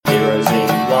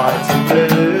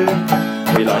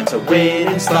win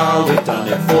in style. We've done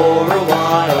it for a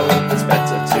while. It's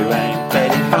better to aim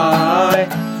fairly high.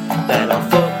 Then our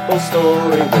football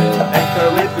story will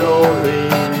echo with glory.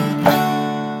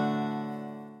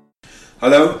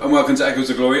 Hello and welcome to Echoes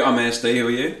of Glory. I'm ASD. Who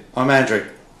are you? I'm Andrew.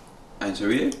 And who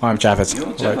are you? I'm Javed.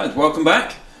 You're Javed. Welcome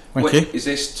back. Thank you. Is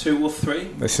this 2 or 3?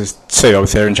 This is 2. I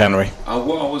was here in January.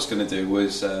 What I was going to do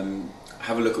was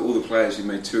have a look at all the players who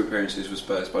made 2 appearances with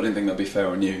Spurs, but I didn't think that'd be fair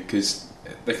on you because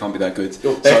they can't be that good.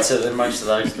 You're better than most of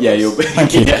those guys. Yeah, you're better.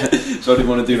 Thank you. Yeah. So I didn't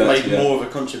want to do that. You made more of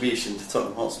a contribution to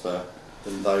Tottenham Hotspur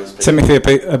than those people.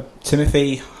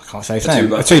 Timothy, I can't say his name.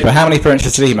 Atuba. How many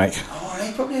appearances did he make? Oh,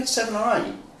 he probably had 7 or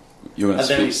 8. You're going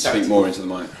to speak more into the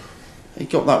mic. He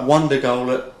got that wonder goal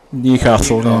at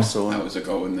Newcastle. Yeah. That was a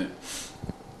goal, wasn't it?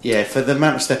 Yeah, for the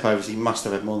amount of step-overs, he must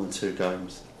have had more than 2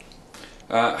 games.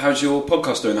 How's your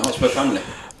podcast doing, the Hotspur family?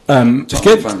 It's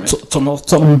good.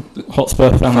 Tottenham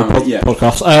Hotspur family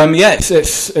podcast. Yeah,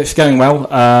 it's going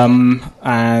well.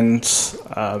 And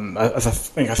as I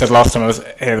think I said last time I was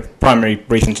here, the primary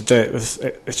reason to do it was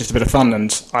it's just a bit of fun,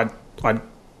 and I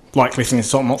like listening to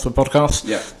Tottenham Hotspur podcasts.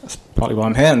 Yeah, that's partly why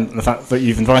I'm here, and the fact that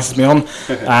you've invited me on,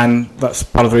 and that's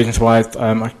part of the reasons why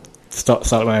I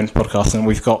started my own podcast. And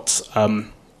we've got,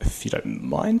 if you don't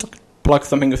mind, I could plug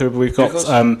something through. We've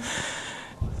got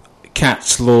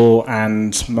Kat Law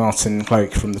and Martin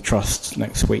Cloak from the Trust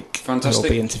next week. Fantastic.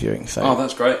 We'll be interviewing. So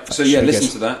that's great. So yeah, listen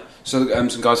to that. So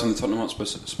some guys from the Tottenham Hotspur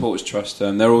Supporters Trust,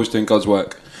 they're always doing God's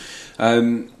work.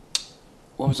 What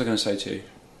was I going to say to you?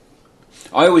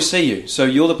 I always see you. So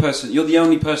you're the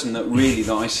only person that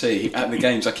I see at the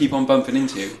games. I keep on bumping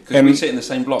into you because we sit in the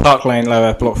same block. Park Lane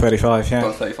Lower, Block 35. Yeah,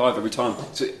 Block 35 every time.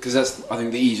 Because that's, I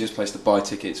think, the easiest place to buy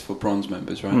tickets for bronze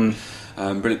members, right?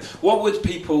 Brilliant. What would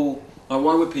people?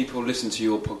 Why would people listen to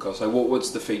your podcast? Like,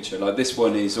 what's the feature? Like, this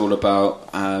one is all about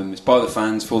it's by the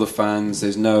fans, for the fans.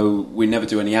 We never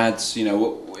do any ads. You know,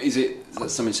 what is it? Is that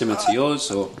something similar to yours,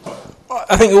 or?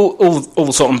 I think all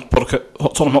the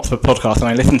Tottenham Hotspur podcasts, and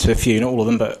I listen to a few, not all of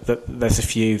them, but there's a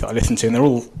few that I listen to, and they're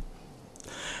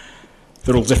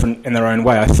all different in their own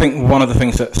way. I think one of the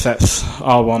things that sets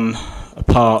our one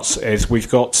apart is we've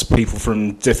got people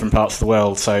from different parts of the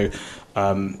world. So,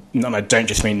 and I don't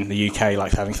just mean the UK,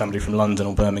 like having somebody from London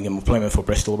or Birmingham or Plymouth or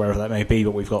Bristol or wherever that may be,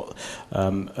 but we've got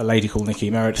a lady called Nikki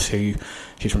Merritt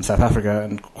she's from South Africa,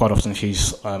 and quite often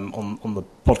she's on the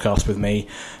podcast with me.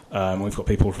 We've got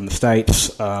people from the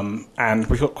States, and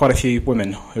we've got quite a few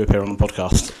women who appear on the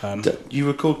podcast. You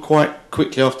record quite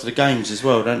quickly after the games as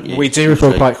well, don't you? We do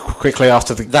record quite quickly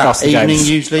after the games. Evening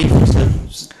usually?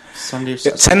 Sunday or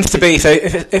Saturday? It tends to be, so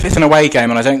if it's an away game,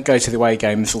 and I don't go to the away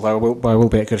games, although I will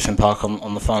be at Goodison Park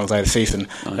on the final day of the season.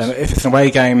 Nice. If it's an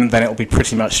away game, then it'll be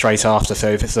pretty much straight after.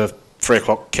 So if it's a 3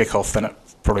 o'clock kickoff, then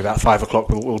probably about 5 o'clock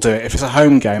we'll do it. If it's a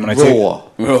home game, and raw.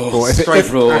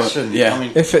 Yeah.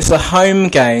 If it's a home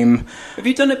game, have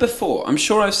you done it before? I'm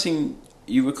sure I've seen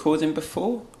you recording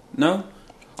before. No.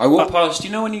 I walk past.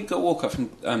 You know when you walk up from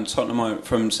Tottenham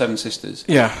from Seven Sisters?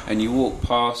 Yeah. And you walk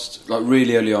past, like,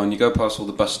 really early on. You go past all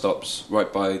the bus stops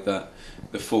right by the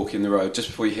fork in the road, just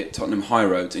before you hit Tottenham High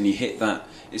Road, and you hit that.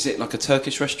 Is it like a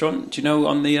Turkish restaurant? Do you know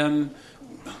on the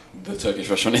Turkish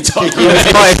restaurant in Tottenham?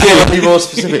 Yeah, be more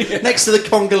specific. Yeah. Next to the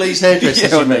Congolese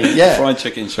hairdressers, you mean? Yeah. Fried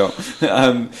chicken shop.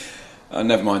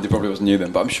 Never mind. It probably wasn't you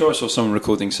then, but I'm sure I saw someone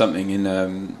recording something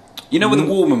in. You know where the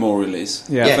War Memorial is?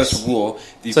 Yeah. Yes. First War.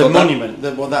 So monument.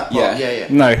 That part. Yeah.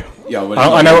 No. Yeah. Well,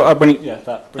 I know.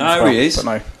 That he is.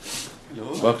 But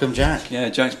no. Welcome, Jack. Yeah,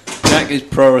 Jack is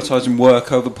prioritising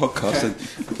work over podcast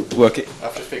and work it. I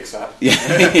have to fix that.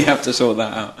 Yeah, you have to sort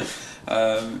that out.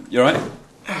 You all right?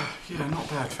 Yeah, not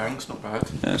bad, thanks. Not bad.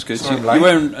 Yeah, that's good. You're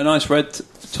wearing a nice red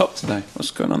top today.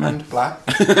 What's going on there? And black.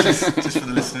 just for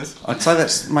the listeners. I'd say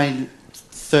that's made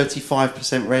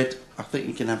 35% red. I think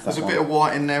you can have that. There's a bit of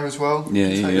white in there as well. Yeah.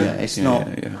 It's not.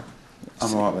 Yeah.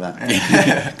 I'm alright with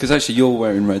that. Because actually you're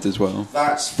wearing red as well.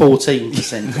 That's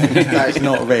 14%. That is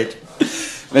not red.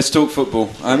 Let's talk football.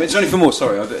 It's only for more.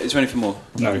 Sorry, it's only for more.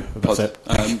 No, that's it.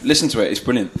 Listen to it. It's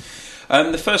brilliant.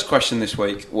 The first question this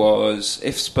week was: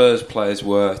 if Spurs players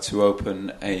were to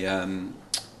open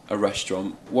a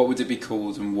restaurant, what would it be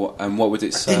called, and what would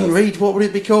it serve? I didn't read. What would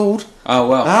it be called? Oh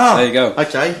well, there you go.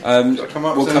 Okay.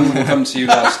 We'll come to you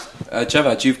last.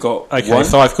 Javad, you've got one.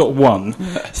 So I've got one.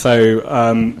 So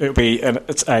it would be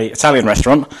it's a Italian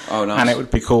restaurant. Oh, nice. And it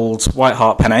would be called White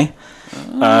Hart Penne.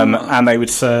 and they would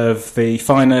serve the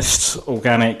finest,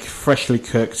 organic, freshly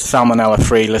cooked,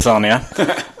 salmonella-free lasagna,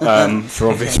 for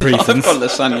obvious reasons. I've got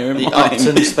lasagna in The mind.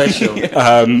 Upton special.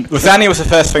 Lasagna was the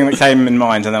first thing that came in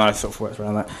mind, and then I sort of worked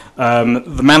around that.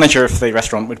 The manager of the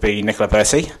restaurant would be Nicola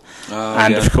Percy,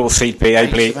 and of course he'd be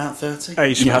Aged about 30.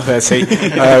 Aged about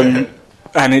 30.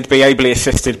 And he'd be ably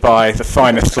assisted by the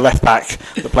finest left back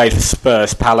that played for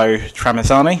Spurs, Paolo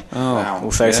Tramezzani,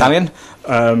 also Italian.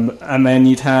 And then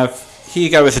you'd have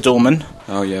Hugo as a doorman.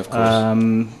 Oh yeah, of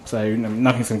course. So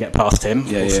nothing's going to get past him.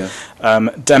 Yeah.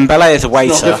 Dembele as a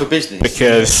waiter, not good for business,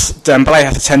 because Dembele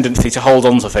has a tendency to hold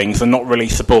on to things and not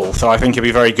release the ball. So I think he'd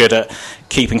be very good at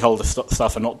keeping hold of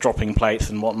stuff and not dropping plates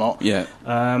and whatnot. Yeah.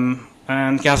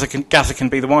 And Gazza can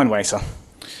be the wine waiter.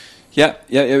 Yeah.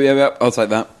 I'll take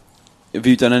that. Have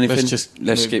you done anything?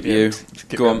 Let's skip you.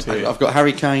 Go on. I've got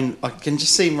Harry Kane. I can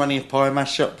just see him running a pie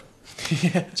mash shop.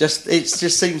 It just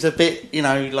seems a bit,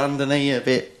 London-y, a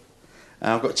bit.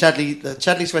 I've got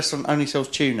Chadley's restaurant only sells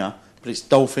tuna, but it's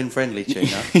dolphin-friendly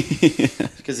tuna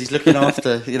because he's looking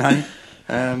after,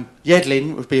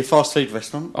 Yedlin would be a fast food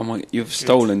restaurant. Oh my! You've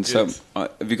stolen some.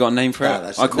 Have you got a name for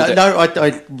it?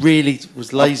 I really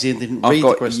was lazy and didn't read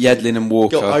the question. I've got Yedlin and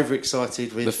Walker. Got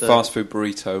overexcited with the fast food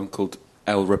burrito called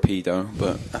El Rapido,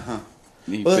 but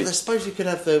well, I suppose you could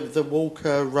have the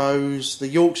Walker, Rose, the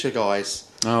Yorkshire guys.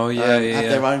 Oh yeah, have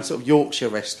their own sort of Yorkshire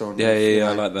restaurant. Yeah,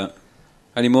 I like that.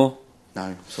 Any more?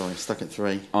 No, sorry, stuck at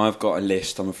 3. I've got a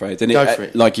list, I'm afraid. And Go for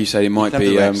it. Like you said, it might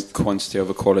be rest. quantity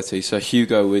over quality. So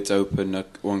Hugo would open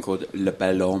one called Le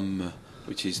Bel Homme,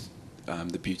 which is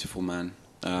the beautiful man.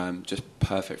 Just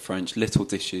perfect French, little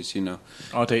dishes,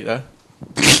 I'd eat there.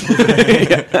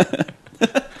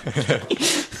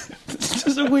 It's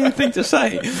just a weird thing to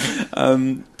say.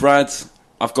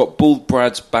 I've got Bald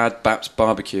Brad's Bad Baps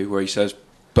Barbecue, where he serves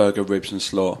burger, ribs and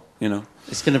slaw,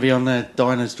 It's going to be on the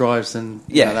diners, drives and...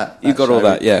 you've got show. all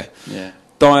that, yeah.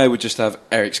 Dyer would just have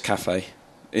Eric's Cafe.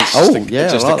 It's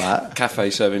just I like that. Cafe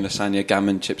serving lasagna,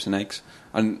 gammon, chips and eggs.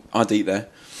 And I'd eat there.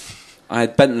 I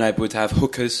had Bentleb would have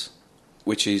Hookers,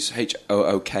 which is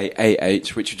Hookah,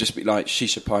 which would just be like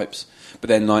shisha pipes, but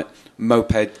then like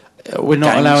moped. We're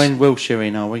not gangs. allowing Wilshire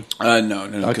in, are we? No,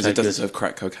 because Okay, it doesn't good. serve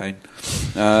crack cocaine.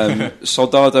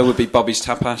 Soldado would be Bobby's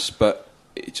Tapas, but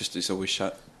it's always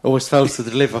shut. Always fails to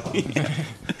deliver. There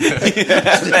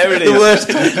it is. The worst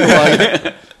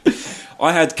compliment.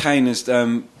 I had Kane as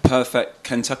perfect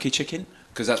Kentucky chicken,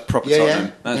 because that's proper Yeah, Tottenham.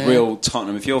 yeah. That's Yeah. real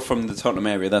Tottenham. If you're from the Tottenham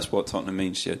area, that's what Tottenham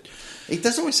means to you. He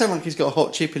does always sound like he's got a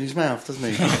hot chip in his mouth,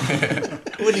 doesn't he?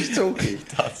 When he's talking. He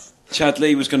does.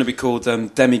 Chadley was going to be called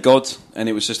Demigod, and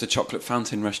it was just a chocolate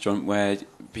fountain restaurant where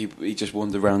he just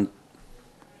wandered around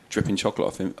dripping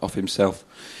chocolate off himself.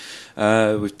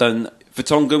 We've done...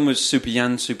 Vertonghen was Super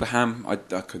Jan, Super Ham. I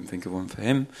couldn't think of one for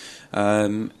him.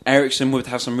 Ericsson would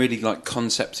have some really like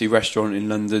concepty restaurant in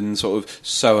London, sort of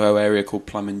Soho area called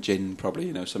Plum and Gin,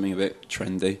 probably, something a bit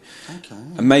trendy. Okay.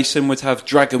 And Mason would have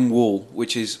Dragon Wall,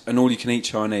 which is an all-you-can-eat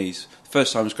Chinese.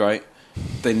 First time's great.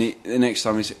 Then the next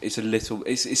time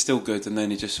it's still good, and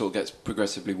then it just sort of gets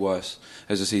progressively worse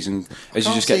as the season, as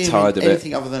you just get tired of it.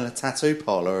 Anything other than a tattoo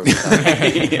parlour every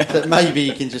day. That maybe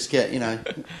you can just get,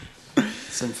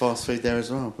 some fast food there as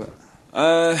well. But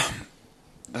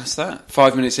that's that.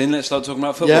 5 minutes in, let's start talking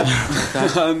about football.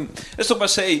 Yeah. Let's talk about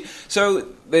City. So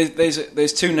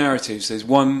there's two narratives. There's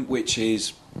one which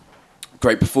is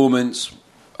great performance.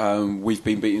 We've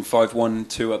been beaten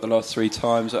 5-1-2 at the last 3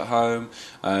 times at home.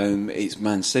 It's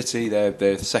Man City.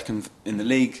 They're second in the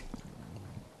league.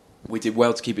 We did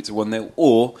well to keep it to 1-0.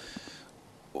 Or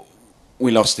we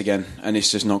lost again, and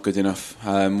it's just not good enough.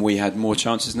 We had more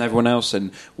chances than everyone else,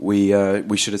 and we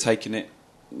should have taken it.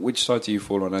 Which side do you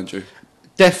fall on, Andrew?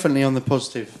 Definitely on the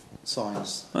positive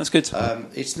signs. That's good.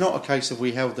 It's not a case of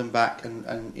we held them back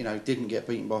and didn't get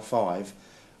beaten by 5.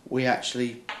 We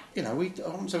actually, I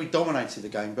wouldn't say we dominated the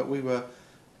game, but we were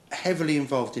heavily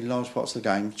involved in large parts of the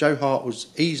game. Joe Hart was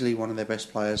easily one of their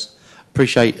best players.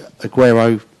 Appreciate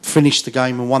Aguero finished the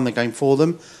game and won the game for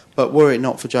them, but were it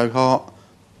not for Joe Hart,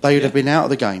 they would have been out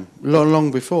of the game long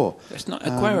before. It's not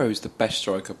Aguero's the best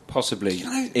striker possibly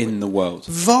in the world.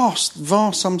 Vast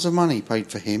sums of money paid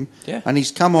for him, and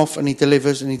he's come off and he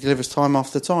delivers time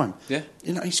after time. Yeah,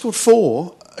 he scored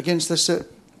 4 against the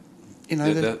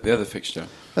other fixture.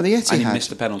 At the Etihad. And he missed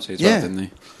the penalty as well, didn't he?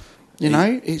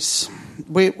 It's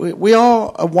we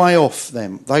are a way off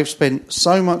them. They've spent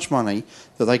so much money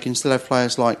that they can still have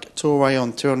players like Toure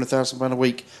on £200,000 a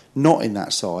week, not in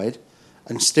that side,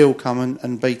 and still come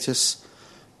and beat us.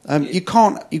 You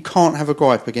can't have a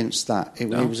gripe against that. It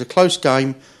was a close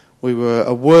game. We were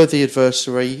a worthy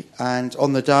adversary, and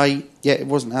on the day, it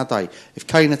wasn't our day. If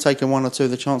Kane had taken 1 or 2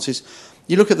 of the chances,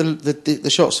 you look at the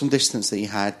shots from distance that he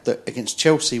had that against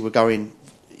Chelsea were going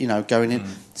in.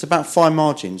 It's about fine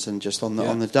margins, and just on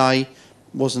the day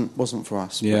wasn't for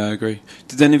us. Yeah, I agree.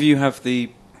 Did any of you have the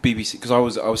BBC? Because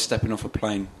I was stepping off a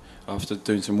plane after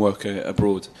doing some work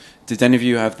abroad. Did any of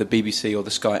you have the BBC or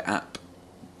the Sky app?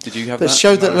 Did you have that? That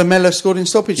showed that Lamela scored in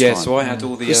stoppage time. Yeah, so I had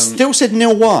all the... It still said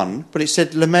 0-1, but it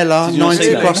said Lamela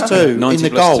 90 plus 2 90 in the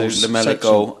plus goals. 2, Lamela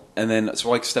goal. And then,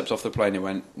 so I stepped off the plane, it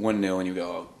went 1-0, and you go,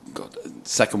 oh, God.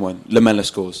 Second one, Lamela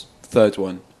scores. Third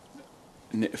one,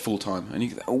 full time. And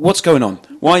you go, what's going on?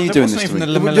 Why are you doing this to me? It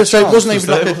wasn't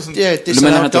even like a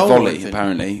Lamela had the volley,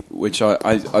 apparently, which I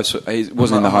it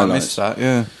wasn't in the highlights. I missed that,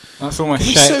 yeah. That's almost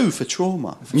sue for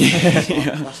trauma.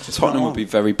 Tottenham would be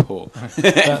very poor.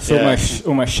 That's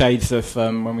almost shades of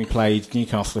when we played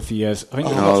Newcastle a few years. I think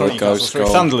the ghost goal.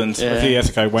 Sunderland a few years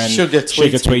ago when Sugar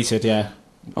tweeted. Yeah.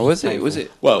 Oh, was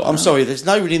it? Well, I'm sorry. There's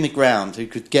nobody in the ground who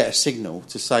could get a signal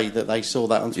to say that they saw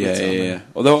that on Twitter. Yeah.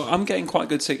 Although I'm getting quite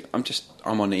good signal. I'm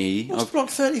on E. What's Block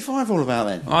 35 all about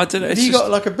then? I don't know. Have you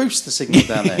got like a booster signal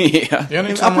down there? Yeah. The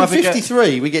only time up in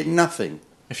 53, we get nothing.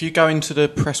 If you go into the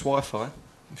press Wi-Fi,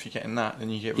 if you're getting that, then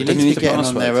you get... You need to get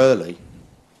on there early.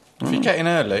 If you get in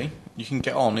early, you can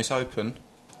get on, it's open,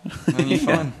 and you're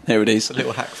fine. There it is. It's a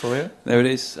little hack for you. There it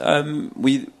is.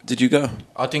 Did you go?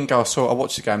 I didn't go, I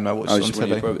watched the game though, I watched it on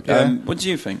telly. What do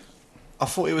you think? I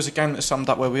thought it was a game that summed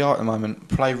up where we are at the moment.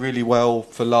 Play really well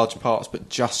for large parts, but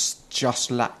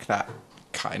just lack that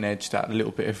cutting edge, that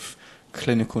little bit of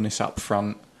clinicalness up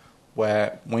front,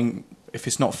 where if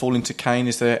it's not falling to Kane,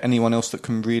 is there anyone else that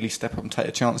can really step up and take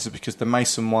the chances? Because the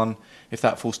Mason one, if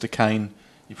that falls to Kane,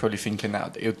 you're probably thinking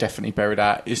that he'll definitely bury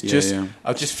that. It's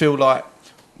I just feel like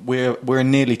we're a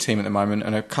nearly team at the moment,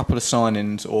 and a couple of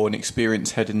signings or an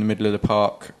experienced head in the middle of the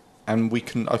park, and we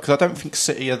can, because I don't think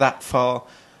City are that far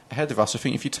ahead of us. I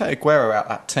think if you take Aguero out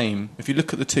that team, if you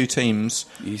look at the two teams,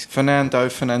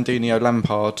 Fernandinho,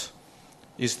 Lampard,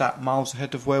 is that miles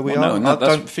ahead of where we are? No, I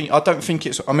don't think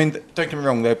it's. I mean, don't get me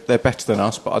wrong, they're better than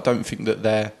us, but I don't think that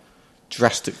they're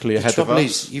drastically ahead of us. The trouble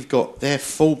is, you've got their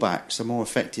fullbacks are more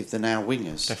effective than our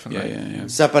wingers. Definitely, yeah.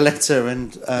 Zabaleta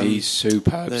and he's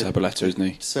superb, Zabaleta, isn't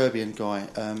he? Serbian guy,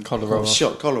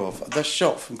 Kolarov. The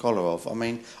shot from Kolarov. I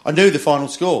mean, I knew the final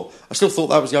score. I still thought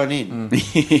that was going in.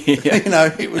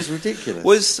 It was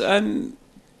ridiculous.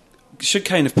 Should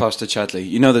Kane have passed to Chadli?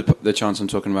 You know the chance I'm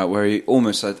talking about, where he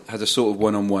almost had a sort of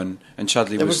one-on-one, and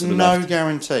Chadli there was to the no left.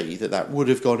 guarantee that would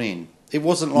have gone in. It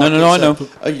wasn't like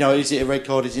I know. Is it a red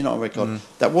card? Is it not a red card?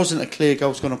 That wasn't a clear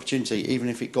goal-scoring opportunity, even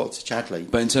if it got to Chadli.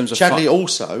 But in terms of Chadli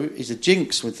also is a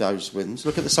jinx with those wins.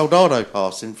 Look at the Soldado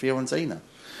pass in Fiorentina.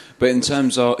 But in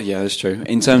terms of that's true.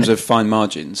 In terms of fine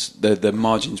margins, the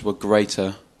margins were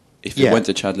greater if it went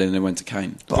to Chadli than it went to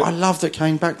Kane. But I love that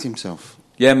Kane backed himself.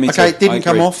 Yeah, me too. Okay, it didn't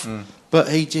come off, but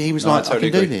he was like, I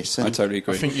can do this. I totally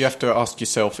agree. I think you have to ask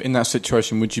yourself, in that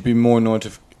situation, would you be more annoyed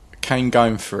of Kane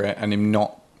going for it and him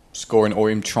not scoring, or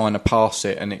him trying to pass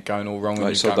it and it going all wrong?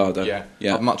 Like Soldado. Yeah.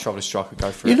 I'd much rather a striker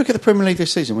go for it. You look at the Premier League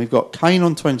this season, we've got Kane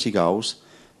on 20 goals,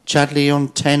 Chadli on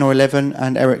 10 or 11,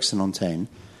 and Eriksen on 10.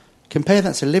 Compare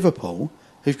that to Liverpool,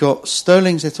 who've got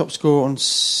Sterling's their top scorer on...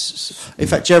 In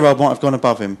fact, Gerrard might have gone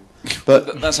above him.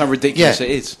 But that's how ridiculous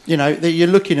it is. You're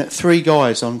looking at 3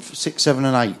 guys on 6, 7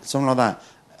 and 8, something like that.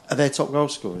 Are their top goal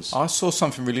scorers? I saw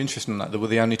something really interesting on that. They were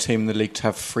the only team in the league to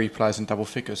have 3 players in double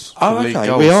figures. Oh,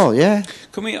 okay. We are, yeah.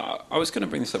 Can we? I was going to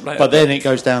bring this up later. But then it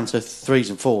goes down to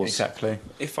 3s and 4s. Exactly.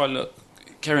 If I look...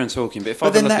 Carry on talking,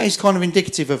 but then that is kind of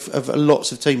indicative of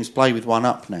lots of teams play with one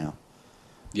up now.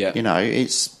 Yeah.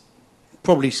 It's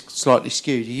probably slightly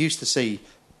skewed. You used to see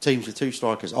teams with 2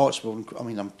 strikers, Archibald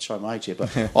and, I'm showing my age here,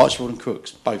 but Archibald and Crooks,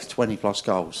 both 20 plus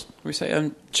goals. We say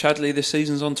Chadli this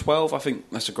season's on 12. I think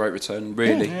that's a great return,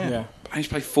 really. Yeah. He's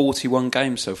played 41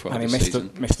 games so far. And he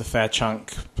missed a fair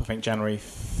chunk, I think January,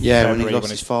 February, when he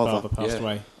lost his father passed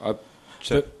away.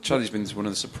 Chadli's been one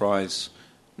of the surprises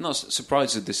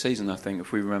of this season, I think,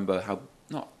 if we remember how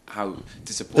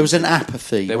disappointing. There was an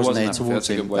apathy, wasn't there, towards That's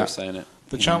a good way of saying it.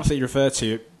 The chance that you referred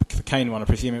to, the Kane one, I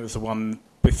presume it was the one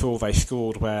before they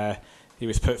scored where he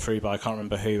was put through by I can't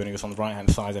remember who, and he was on the right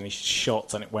hand side and he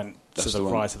shot and it went to the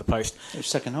right of the post. It was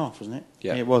second half, wasn't it?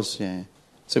 Yeah, it was. Yeah,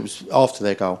 so it was after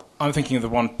their goal. I'm thinking of the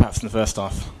one perhaps in the first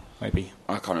half, maybe.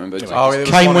 I can't remember.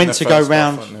 Kane went to go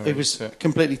round. It was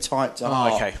completely tight.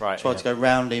 Okay, right. Tried to go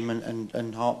round him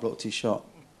and Hart blocked his shot.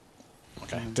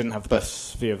 Okay, didn't have the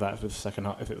best view of that if it was second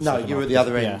half. If it was no, you were at the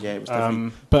other end. Yeah, it was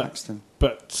definitely Paxton.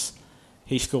 But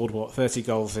he scored 30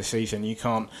 goals this season. You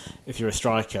can't, if you're a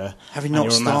striker, having not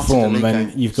and you're on that started form,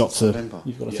 then you've got to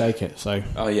take it. So.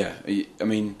 Oh yeah, I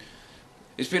mean,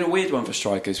 it's been a weird one for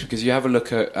strikers because you have a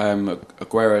look at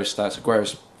Aguero's stats.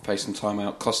 Aguero's faced some time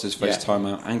out, Costa's faced time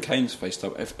out, and Kane's faced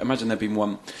time. Imagine there'd been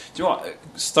one. Do you know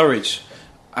what? Sturridge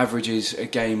averages a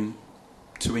game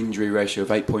to injury ratio of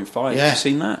 8.5. Yeah. Have you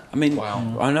seen that? I mean,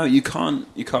 wow. I know you can't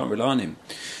rely on him.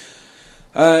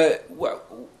 Well,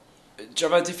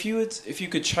 Javad, if you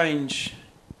could change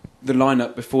the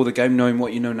lineup before the game, knowing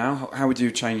what you know now, how would you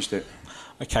have changed it?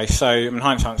 Okay, so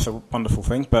hindsight's a wonderful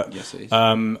thing, but Yes, it is.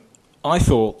 I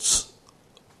thought.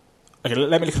 Okay,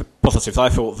 let me look at the positives. I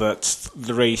thought that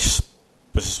Lloris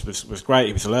was great.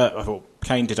 He was alert. I thought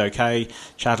Kane did okay.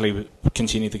 Chadley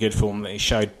continued the good form that he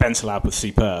showed. Bentaleb was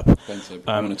superb. Bentaleb.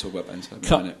 I want to talk about Bentaleb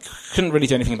in a minute. Couldn't really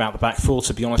do anything about the back four,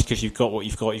 to be honest, because you've got what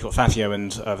you've got. You've got Fazio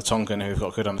and Vertonghen, who've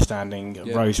got good understanding.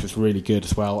 Yeah. Rose was really good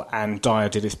as well, and Dyer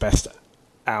did his best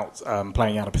out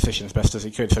playing out of position as best as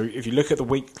he could. So if you look at the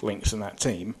weak links in that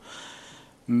team,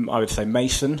 I would say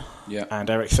Mason and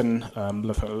Eriksen.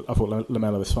 I thought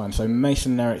Lamela was fine. So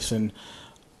Mason and Eriksen,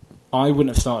 I wouldn't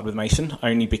have started with Mason,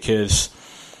 only because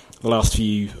the last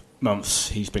few months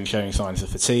he's been showing signs of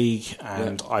fatigue,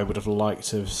 and I would have liked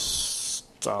to have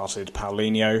started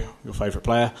Paulinho, your favourite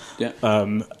player. Yeah.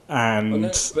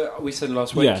 But we said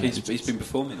last week he's been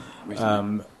performing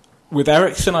recently. With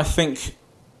Eriksen, I think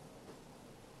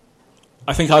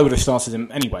I would have started him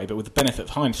anyway, but with the benefit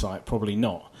of hindsight, probably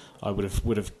not. I would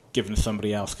have given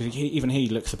somebody else, because even he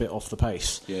looks a bit off the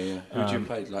pace. Yeah. Who would you have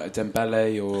played? Like a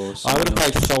Dembele or I would have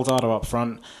else? played Soldado up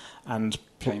front and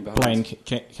Kane playing behind.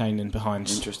 Kane in behind.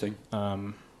 Interesting.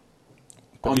 Um,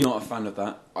 I'm not a fan of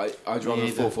that. I'd rather Me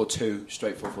either. 4-4-2,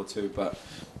 straight 4-4-2, but...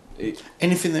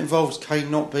 Anything that involves Kane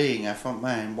not being our front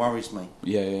man worries me.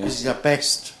 Yeah. Because he's our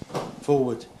best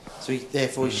forward. So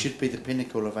he should be the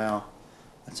pinnacle of our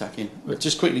attacking. But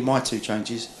just quickly, my two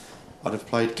changes. I'd have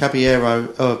played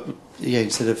Caballero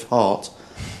instead of Hart,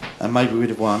 and maybe we'd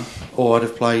have won. Or I'd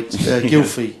have played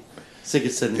Gylfi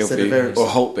Sigurdsson instead of Eriksson. Or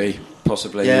Holtby,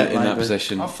 possibly, in that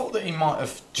position. I thought that he might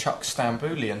have chucked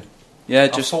Stambulian. Yeah, I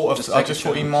just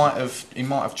thought he might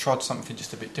have tried something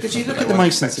just a bit different. Because you look than at the they were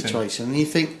Mason expecting. situation and you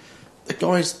think the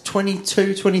guy's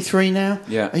 22, 23 now.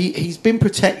 Yeah. He's been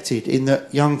protected in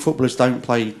that young footballers don't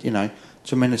play,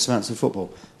 tremendous amounts of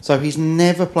football. So he's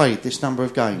never played this number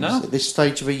of games at this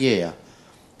stage of a year.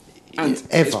 And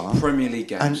ever. It's Premier League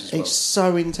games And as well. it's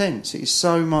so intense. It's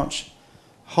so much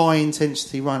high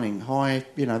intensity running.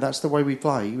 That's the way we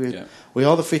play. We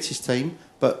are the fittest team,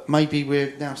 but maybe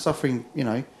we're now suffering,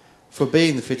 for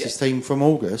being the fittest team from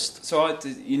August. So I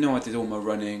did all my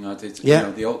running. I did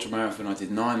the ultra marathon. I did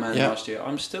 9-man last year.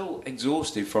 I'm still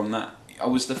exhausted from that. I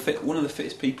was one of the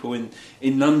fittest people in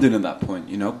London at that point,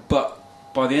 But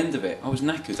by the end of it, I was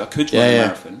knackered. I could run a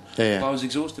marathon, but I was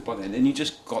exhausted by the end. And you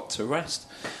just got to rest.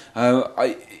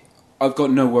 I've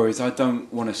got no worries. I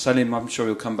don't want to sell him. I'm sure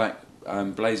he'll come back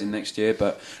blazing next year.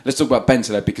 But let's talk about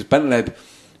Bentaleb, because Bentaleb,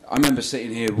 I remember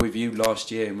sitting here with you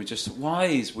last year and we're just, why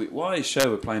is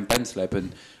Sherwood playing Bentaleb?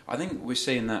 And I think we're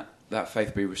seeing that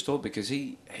faith be restored, because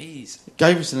he's... It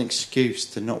gave us an excuse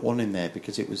to not want him there,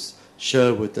 because it was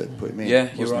Sherwood that put him in. Yeah,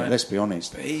 you're right. Let's be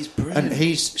honest. But he's brilliant. And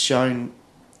he's shown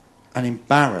and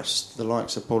embarrassed the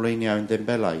likes of Paulinho and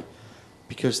Dembele,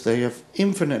 because they have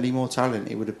infinitely more talent,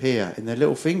 it would appear, in their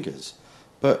little fingers,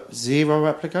 but zero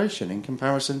application in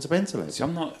comparison to Bentaleb. See,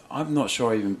 I'm not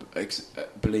sure I even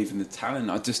believe in the talent.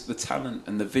 The talent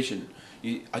and the vision.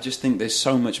 I just think there's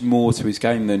so much more to his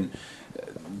game than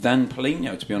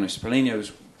Paulinho. To be honest,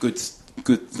 Paulinho's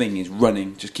good thing is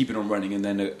running, just keeping on running, and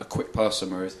then a quick pass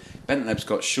somewhere. Bentaleb's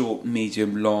got short,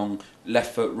 medium, long,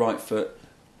 left foot, right foot,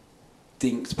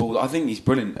 dinked ball. I think he's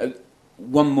brilliant.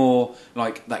 One more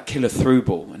like that killer through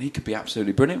ball, and he could be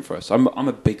absolutely brilliant for us. I'm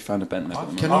a big fan of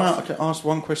Bentaleb. Can I ask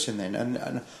one question then?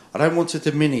 And I don't want to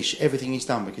diminish everything he's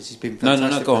done, because he's been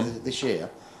fantastic go on. this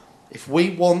year. If we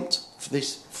want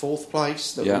this fourth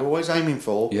place that we're always aiming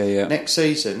for next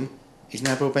season, is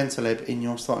Nabil Bentaleb in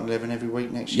your starting 11 every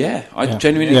week next year? I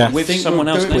genuinely with Think someone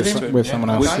we'll else do it next to him. with someone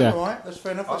else. Okay, all right, that's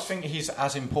fair enough. I think he's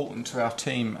as important to our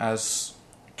team as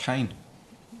Kane.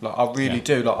 Like, I really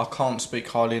do. Like, I can't speak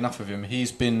highly enough of him.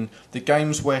 He's been the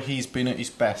games where he's been at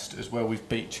his best is where we've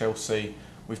beat Chelsea,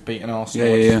 we've beaten Arsenal.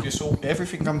 It's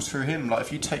everything comes through him. Like,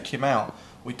 if you take him out,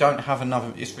 we don't have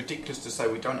another. It's ridiculous to say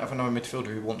we don't have another midfielder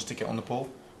who wants to get on the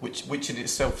ball, which in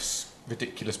itself is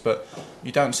ridiculous. But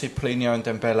you don't see Paulinho and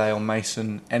Dembele or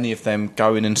Mason, any of them,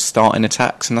 going and starting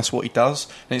attacks, and that's what he does.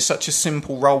 And it's such a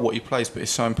simple role what he plays, but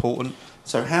it's so important.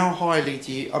 So how highly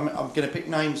do you... I'm going to pick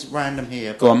names at random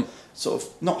here. Go on. Sort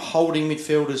of not holding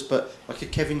midfielders, but like a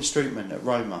Kevin Strootman at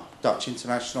Roma, Dutch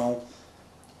international.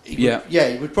 He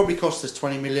would probably cost us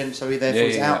 20 million, so he's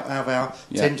out of our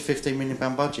 10 to 15 million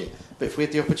pound budget. But if we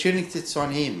had the opportunity to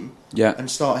sign him and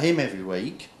start him every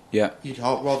week, Yeah. You'd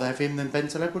rather have him than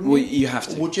Bentaleb, wouldn't Well, you? you have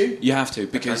to. Would you? You have to,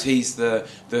 because he's the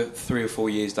 3 or 4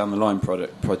 years down the line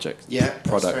project. Yeah,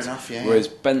 that's fair enough, yeah. Whereas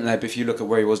Bentaleb, if you look at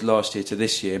where he was last year to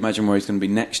this year, imagine where he's going to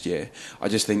be next year. I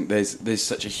just think there's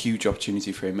such a huge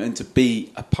opportunity for him, and to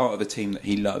be a part of the team that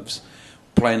he loves,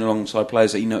 playing alongside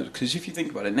players that he knows. Because if you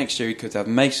think about it, next year he could have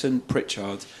Mason,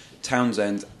 Pritchard,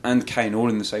 Townsend, and Kane all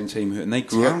in the same team, and they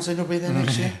grew up. Townsend will be there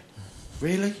next year.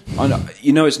 Really? I know,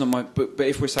 you know, it's not my. But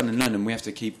if we're standing in London, we have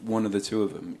to keep one of the two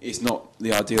of them. It's not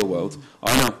the ideal world.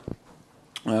 I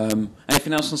know.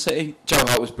 Anything else on City? Joe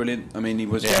Hart was brilliant. I mean, he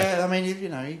was. Yeah, I mean,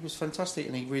 he was fantastic,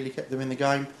 and he really kept them in the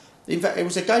game. In fact, it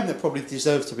was a game that probably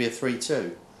deserved to be a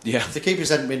 3-2. Yeah. If the keepers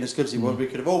hadn't been as good as he was, we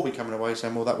could have all been coming away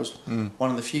saying, well, that was one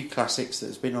of the few classics that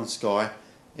has been on Sky.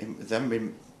 There haven't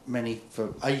been many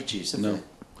for ages, have there?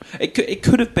 It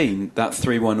could have been that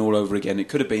 3-1 all over again. It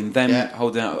could have been them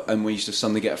holding out, and we used to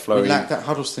suddenly get a flurry. We lacked that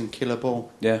Huddleston killer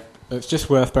ball. Yeah. It's just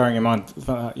worth bearing in mind,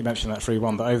 you mentioned that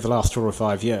 3-1, but over the last 4 or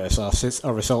 5 years,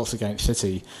 our results against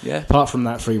City, apart from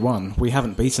that 3-1, we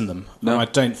haven't beaten them. No. I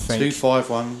don't think...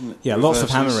 2-5-1. Yeah, lots of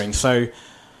hammering. So,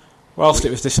 whilst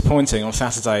it was disappointing on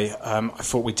Saturday, I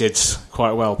thought we did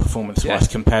quite well performance-wise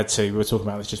compared to, we were talking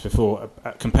about this just before,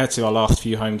 compared to our last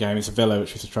few home games, Villa,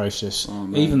 which was atrocious,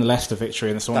 even the Leicester victory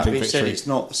and the Swansea victory. Said, it's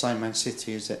not the same Man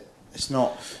City, is it? It's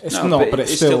not. It's not, but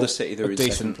it's still the City that are in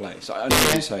second place. I know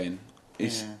what you're saying.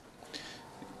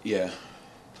 Yeah.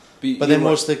 But then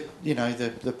was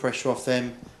the pressure off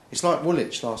them? It's like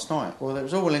Woolwich last night. Well, it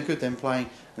was all well and good them playing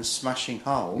and smashing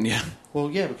Hull. Yeah.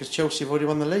 Well, yeah, because Chelsea have already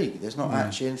won the league. There's not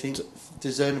actually anything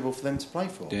discernible for them to play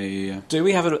for. Yeah. Do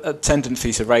we have a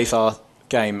tendency to raise our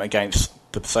game against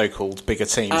the so-called bigger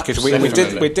teams? Because we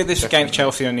did this against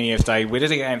Chelsea on New Year's Day. We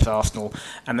did it against Arsenal,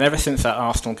 and then ever since that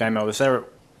Arsenal game, I was there at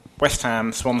West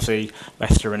Ham, Swansea,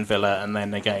 Leicester, and Villa, and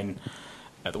then again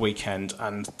at the weekend.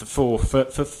 And the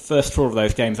first 4 of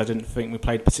those games, I didn't think we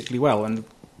played particularly well, and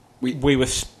it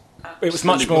was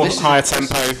much more higher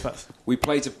tempo. We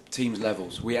play to teams'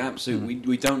 levels. We absolutely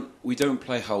we don't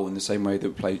play Hull in the same way that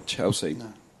we play Chelsea.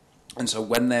 No. And so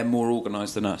when they're more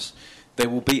organised than us, they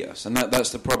will beat us, and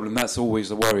that's the problem. That's always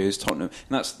the worry, is Tottenham.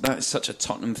 And that is such a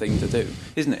Tottenham thing to do,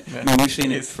 isn't it? Yeah. I mean, we've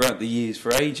seen it throughout the years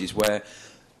for ages, where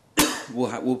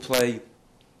we'll play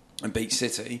and beat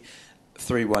City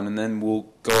 3-1, and then we'll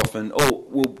go off and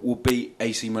we'll beat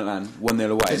AC Milan 1-0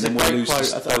 away, and then we'll lose.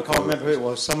 I can't remember who it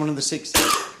was. Someone in the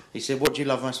 60s. He said, "What do you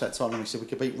love most about Tottenham?" He said, "We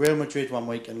could beat Real Madrid one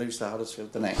week and lose to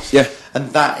Huddersfield the next." Yeah, and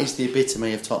that is the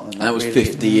epitome of Tottenham. That was really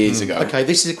 50 years ago. Okay,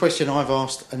 this is a question I've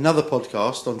asked another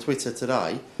podcast on Twitter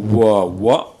today. Whoa,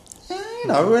 what?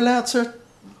 Yeah, we're allowed to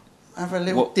have a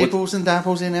little dibbles and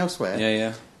dabbles in elsewhere.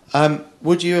 Yeah.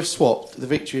 Would you have swapped the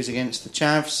victories against the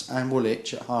Chavs and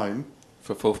Woolwich at home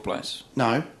for 4th place?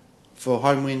 No, for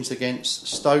home wins against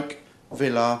Stoke,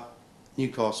 Villa,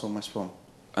 Newcastle, and West Brom.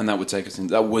 And that would take us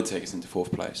into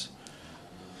 4th place.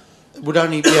 That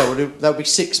would be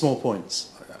 6 more points.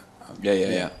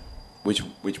 Yeah. Which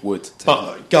would take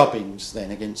but Gubbins then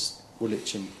against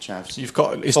Woolwich and Chavs.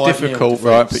 It's difficult,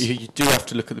 right? But you do have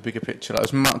to look at the bigger picture. Like,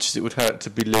 as much as it would hurt to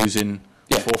be losing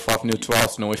 4-5-0 to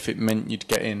Arsenal, if it meant you'd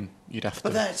get in, you'd have to.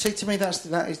 But to me,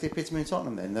 that is the epitome of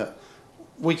Tottenham. Then that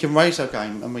we can raise our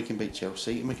game and we can beat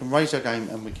Chelsea, and we can raise our game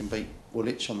and we can beat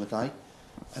Woolwich on the day.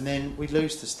 And then we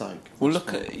lose to Stoke. Well,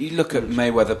 look at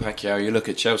Mayweather, Pacquiao. You look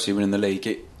at Chelsea winning the league.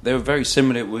 They were very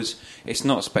similar. It's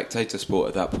not a spectator sport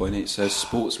at that point. It's a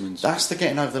sportsman's. That's the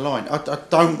getting over the line. I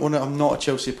don't want to. I'm not a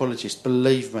Chelsea apologist.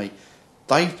 Believe me,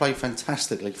 they've played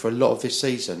fantastically for a lot of this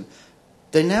season.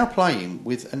 They're now playing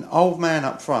with an old man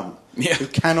up front who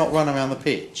cannot run around the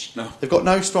pitch. No. They've got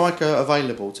no striker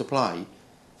available to play,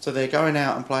 so they're going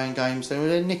out and playing games.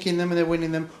 They're nicking them and they're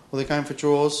winning them, or they're going for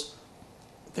draws.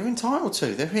 They're entitled to.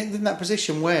 They're in that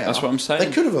position where... That's what I'm saying.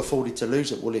 They could have afforded to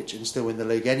lose at Woolwich and still win the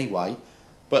league anyway,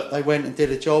 but they went and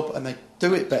did a job and they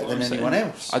do it better than anyone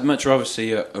else. I'd much rather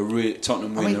see a real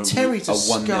Tottenham win. I mean, Terry's a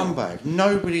scumbag.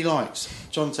 Nobody likes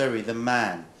John Terry, the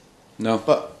man. No.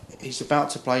 But he's about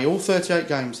to play all 38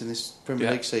 games in this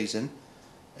Premier League season.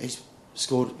 He's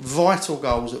scored vital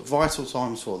goals at vital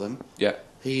times for them. Yeah.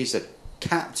 He is a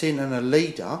captain and a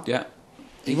leader. Yeah.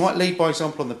 He might lead by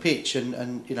example on the pitch and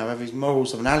have his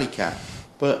morals of an alley cat,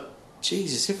 but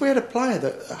Jesus, if we had a player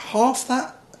that half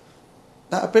that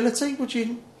ability,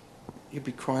 you'd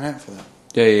be crying out for that.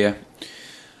 Yeah.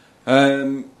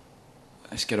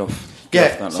 Let's get off.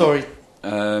 Sorry.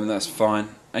 That's fine.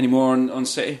 Any more on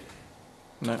City?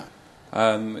 No.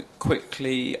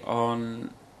 Quickly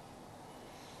on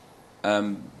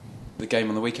the game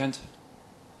on the weekend,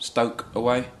 Stoke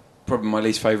away. Probably my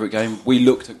least favourite game. We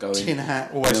looked at going. Tin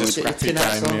hat. Always a scrappy game,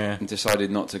 and decided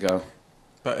not to go.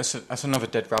 But that's another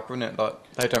dead rubber, isn't it?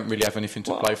 Like, they don't really have anything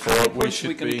to play for.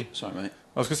 Sorry, mate.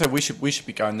 I was going to say we should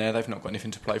be going there. They've not got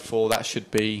anything to play for. That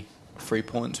should be 3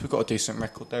 points. We've got a decent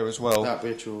record there as well. That'd be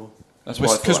a draw. That's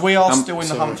because we are still in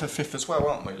the hunt for 5th as well,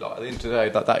 aren't we? Like, at the end of the day,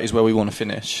 that is where we want to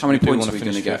finish. How many points are we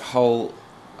going to get? Hull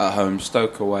at home,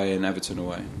 Stoke away, and Everton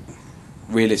away.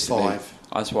 Realistically, 5.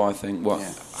 That's what I think. What? Yeah.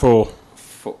 4.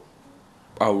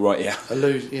 Oh right, yeah. Win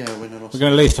and loss. We're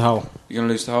going to lose to Hull. You're going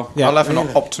to lose to Hull? Yeah. I'll have an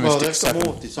optimistic well, they've 7.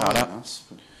 got more desire than us.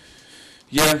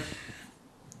 Yeah.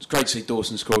 It's great to see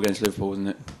Dawson score against Liverpool, isn't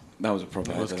it? That was a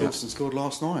proper header. Dawson scored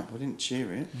last night. We didn't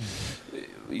cheer it.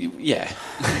 Yeah.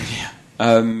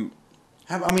 I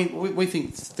mean, we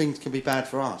think things can be bad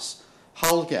for us.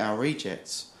 Hull get our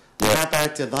rejects. Yeah. How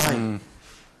bad do they?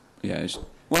 Yeah.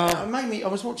 I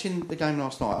was watching the game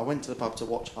last night. I went to the pub to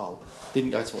watch Hull.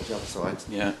 Didn't go to watch the other side.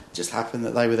 Yeah. Just happened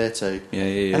that they were there too.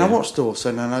 Yeah. And I watched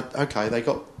Dawson, and they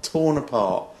got torn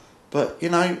apart. But,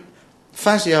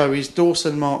 Fazio is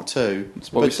Dawson Mark II,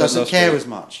 but doesn't care as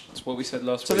much. That's what we said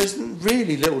last week. So there's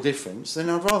really little difference. Then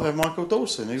I'd rather have Michael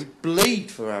Dawson, who bleed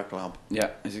for our club. Yeah,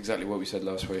 it's exactly what we said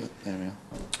last week. There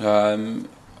we are.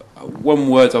 One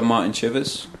word on Martin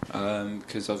Chivers,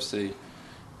 because obviously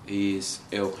he is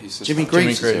ill. Jimmy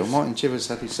Greaves is ill. Martin Chivers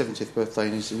had his 70th birthday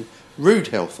and he's in rude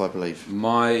health, I believe.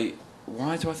 Why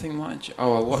do I think Martin? I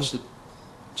watched the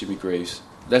Jimmy Greaves.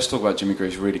 Let's talk about Jimmy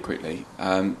Greaves really quickly.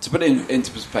 To put it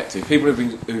into perspective, people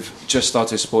who've just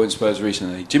started supporting Spurs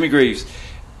recently, Jimmy Greaves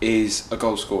is a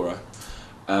goal scorer.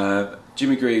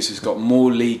 Jimmy Greaves has got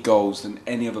more league goals than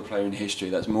any other player in history.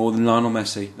 That's more than Lionel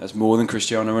Messi. That's more than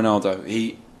Cristiano Ronaldo.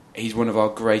 He's one of our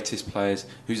greatest players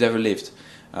who's ever lived.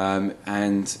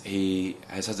 And he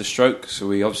has had a stroke, so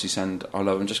we obviously send our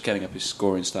love. I'm just getting up his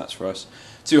scoring stats for us.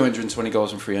 220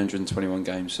 goals in 321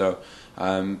 games. So,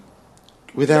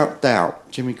 without doubt,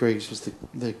 Jimmy Greaves was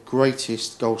the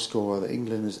greatest goal scorer that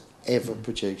England has ever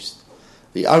produced.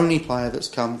 The only player that's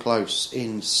come close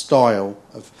in style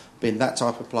of being that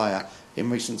type of player in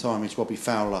recent time is Robbie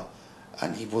Fowler,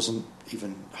 and he wasn't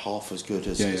even half as good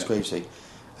as Greaves.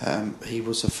 He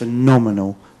was a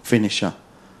phenomenal finisher.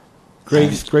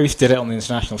 Greaves did it on the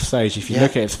international stage. If you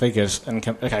look at his figures,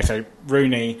 so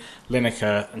Rooney,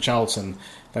 Lineker and Charlton,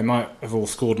 they might have all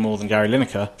scored more than Gary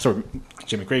Lineker. Sorry,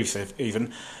 Jimmy Greaves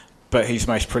even, but he's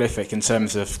most prolific in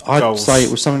terms of goals. I'd say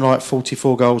it was something like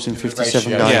 44 goals in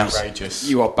 57 games. Outrageous.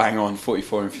 You are bang on,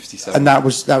 44 and 57. And that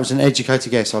was an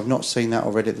educated guess. I've not seen that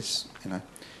already.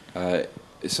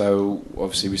 So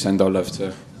obviously we send our love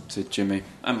to Jimmy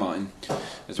and Martin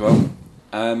as well.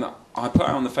 I put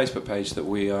out on the Facebook page that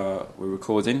we're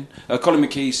recording. Colin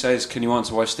McKee says, "Can you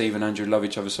answer why Steve and Andrew love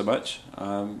each other so much?"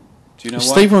 Do you know why?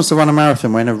 Steve wants to run a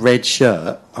marathon wearing a red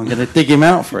shirt. I'm going to dig him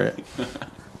out for it.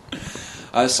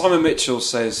 Simon Mitchell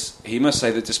says he must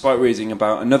say that despite reading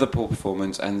about another poor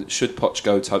performance and should Poch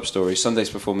go type story, Sunday's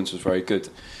performance was very good.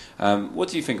 What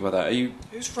do you think about that?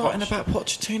 Who's writing about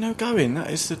Pochettino going? That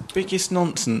is the biggest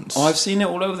nonsense. I've seen it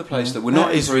all over the place that we're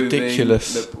not improving. That is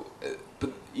ridiculous.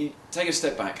 But you take a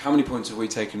step back. How many points have we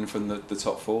taken from the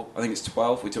top four? I think it's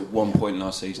 12. We took 1 point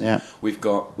last season. Yeah. We've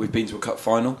been to a cup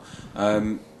final.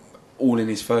 All in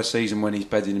his first season when he's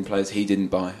bedding in players he didn't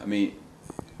buy. I mean,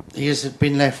 he has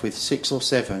been left with 6 or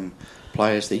 7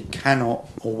 players that he cannot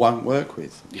or won't work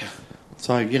with. Yeah.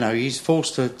 So, he's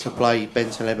forced to play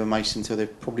Bentaleb and Mason until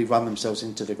they've probably run themselves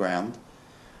into the ground.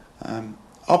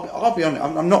 I'll be honest,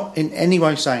 I'm not in any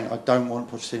way saying I don't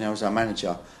want Pochettino as our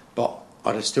manager, but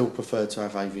I'd have still preferred to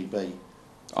have AVB.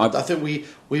 I think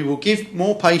we will give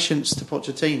more patience to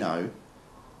Pochettino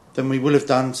than we will have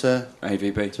done to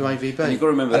AVB. And you've got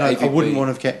to remember that AVB I wouldn't want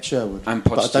to have kept Sherwood. And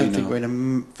but I don't think we're in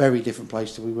a very different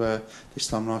place than we were this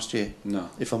time last year. No.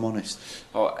 If I'm honest.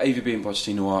 AVB and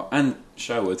Pochettino and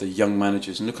Sherwood are young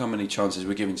managers, and look how many chances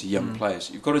we're giving to young players.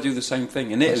 You've got to do the same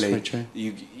thing. In Italy,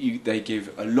 they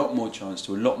give a lot more chance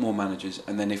to a lot more managers,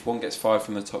 and then if one gets fired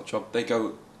from the top job, they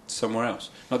go somewhere else.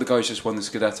 Like the guy who's just won the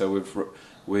Scudetto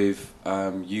with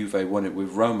Juve, won it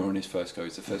with Roma on his first go.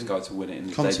 He's the first guy to win it in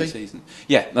his debut season.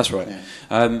 Yeah, that's right. Yeah.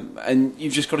 And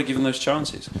you've just got to give them those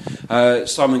chances.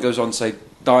 Simon goes on to say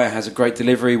Dyer has a great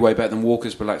delivery, way better than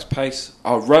Walker's relaxed pace.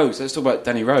 Rose, let's talk about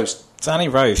Danny Rose. Danny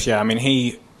Rose, yeah. I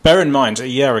mean, bear in mind, a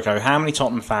year ago, how many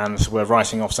Tottenham fans were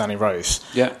writing off Danny Rose?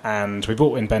 Yeah. And we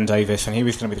brought in Ben Davis, and he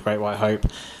was going to be the Great White Hope.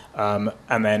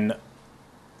 And then,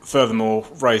 furthermore,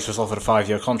 Rose was offered a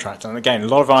 5-year contract. And again, a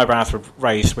lot of eyebrows were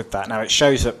raised with that. Now, it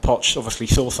shows that Poch obviously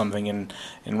saw something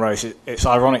in Rose. It's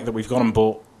ironic that we've gone and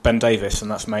bought Ben Davis,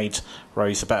 and that's made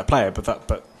Rose a better player.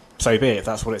 But so be it.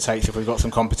 That's what it takes. If we've got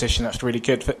some competition, that's a really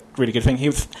good thing. He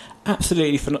was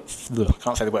absolutely, I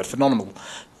can't say the word, phenomenal.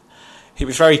 He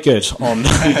was very good on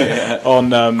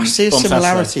I see a on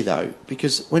similarity Saturday. though,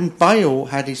 because when Bale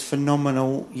had his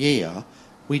phenomenal year,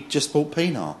 we just bought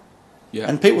Pienaar. Yeah.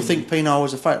 And people think Pienaar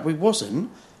was a fact. We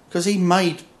wasn't, because he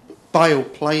made Bale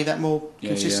play that more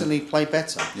consistently, play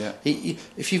better. Yeah.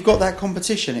 If you've got that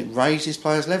competition, it raises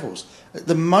players' levels. At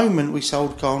the moment we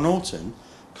sold Carl Norton,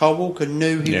 Carl Walker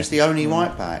knew he was the only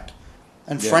right back,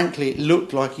 and frankly, it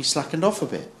looked like he slackened off a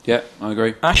bit. Yeah, I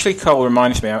agree. Ashley Cole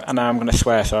reminds me, and now I'm going to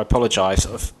swear, so I apologise.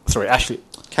 Ashley.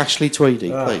 Cashley Tweedy,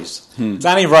 please.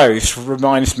 Danny Rose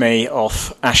reminds me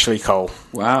of Ashley Cole.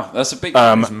 Wow, that's a big.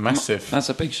 Massive. That's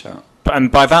a big shout.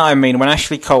 And by that I mean when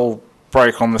Ashley Cole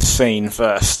broke on the scene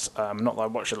first. Not that I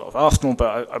watched a lot of Arsenal,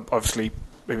 but obviously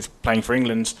he was playing for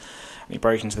England and he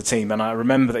broke into the team. And I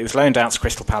remember that he was loaned out to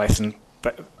Crystal Palace, and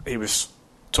he was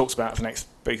talked about as the next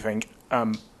big thing.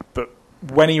 But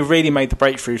when he really made the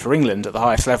breakthrough for England at the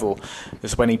highest level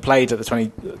was when he played at the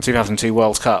 2002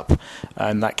 World Cup,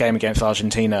 and that game against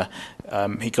Argentina.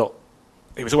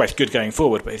 He was always good going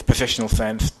forward, but his positional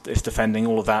sense, his defending,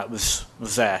 all of that was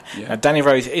there. Yeah. Now, Danny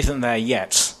Rose isn't there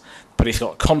yet, but he's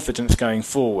got confidence going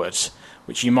forward,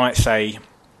 which you might say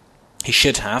he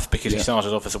should have because he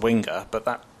started off as a winger, but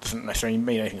that doesn't necessarily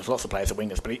mean anything. For lots of players are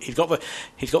wingers, but he's got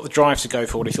the drive to go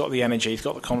forward. He's got the energy. He's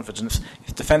got the confidence.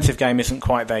 His defensive game isn't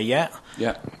quite there yet.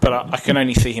 Yeah, but I can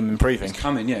only see him improving. He's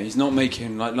coming. Yeah, he's not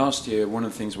making like last year. One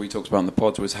of the things we talked about in the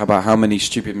pod was how many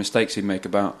stupid mistakes he'd make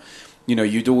about. You know,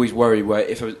 you'd always worry where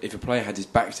if a player had his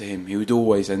back to him, he would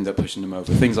always end up pushing them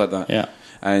over, things like that. Yeah.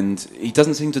 And he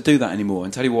doesn't seem to do that anymore.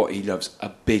 And tell you what, he loves a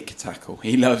big tackle.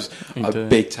 He loves a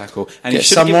big tackle. And he gets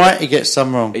some right, he gets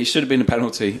some wrong. It should have been a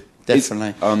penalty.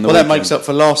 Definitely. Well, that makes up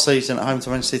for last season at home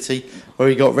to Man City, where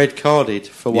he got red carded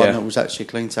for one that was actually a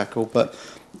clean tackle. But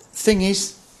the thing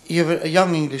is, you have a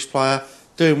young English player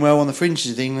doing well on the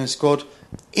fringes of the England squad.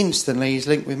 Instantly he's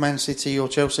linked with Man City or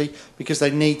Chelsea because they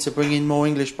need to bring in more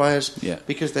English players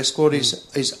because their squad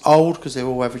is old because they're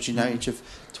all averaging age of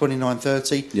 29,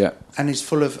 30 and is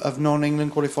full of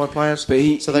non-England qualified players,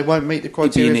 so they won't meet the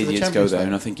criteria he'd be an for the idiot to go there,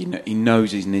 and I think he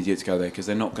knows he's an idiot to go there because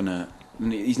they're not going to.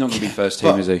 He's not going to be first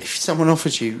team, is he? If someone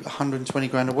offers you 120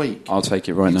 grand a week, I'll take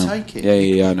it right now. Take it.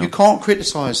 Yeah, I know. You can't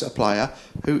criticise a player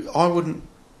who I wouldn't.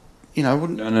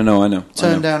 No, I know.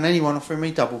 Turn down anyone offering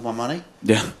me double my money.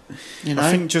 Yeah.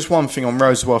 I think just one thing on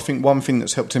Rose as well. I think one thing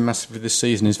that's helped him massively this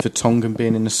season is Vertonghen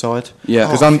being in the side. Yeah.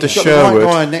 Because under Sherwood... Got the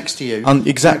right guy next to you.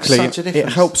 Exactly. It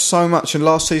helps so much. And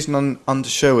last season under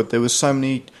Sherwood, there was so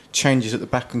many changes at the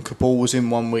back, and Cabal was in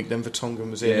 1 week, then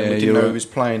Vertonghen was in, and we didn't know who was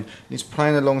playing. And he's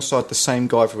playing alongside the same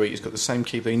guy every week. He's got the same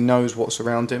keeper. He knows what's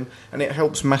around him. And it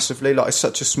helps massively. Like, it's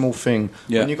such a small thing.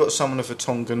 Yeah. When you've got someone of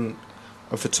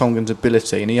Vertonghen's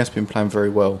ability, and he has been playing very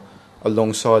well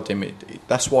alongside him.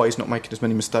 That's why he's not making as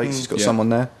many mistakes. He's got someone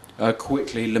there.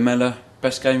 Quickly, Lamela,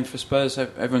 best game for Spurs.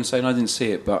 Everyone's saying I didn't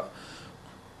see it, but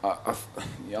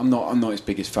I'm not his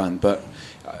biggest fan. But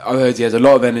I heard he had a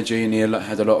lot of energy and he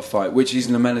had a lot of fight, which is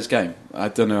Lamela's game. I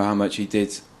don't know how much he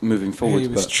did moving forward. He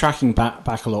was tracking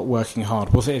back a lot, working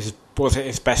hard. Was it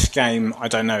his best game? I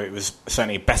don't know. It was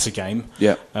certainly a better game.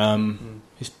 Yeah.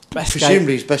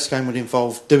 Presumably his best game would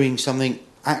involve doing something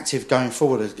active going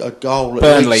forward, a goal at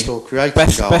Burnley. least, or creating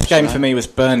goals. Best game for me. me was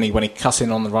Burnley when he cut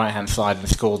in on the right-hand side and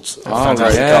scored a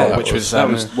fantastic goal, which was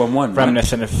 1-1,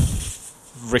 reminiscent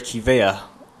of Ricky Villa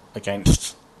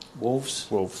against Wolves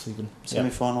even.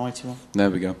 Semi-final 81. There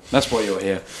we go. That's why you're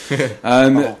here.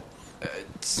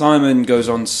 Simon goes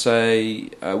on to say,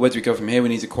 where do we go from here? We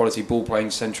need a quality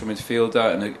ball-playing central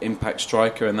midfielder and an impact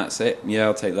striker, and that's it. Yeah,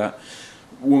 I'll take that.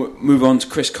 We'll move on to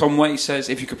Chris Conway. Says,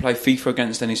 if you could play FIFA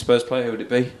against any Spurs player, who would it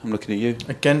be? I'm looking at you.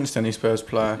 Against any Spurs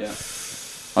player? Yeah.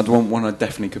 I'd want one I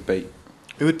definitely could beat.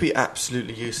 It would be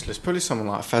absolutely useless. Probably someone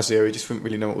like Fazio. He just wouldn't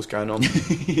really know what was going on.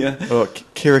 Yeah. Or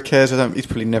Kira Cares. He's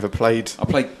probably never played. I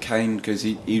played Kane because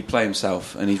he'd play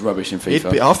himself and he's rubbish in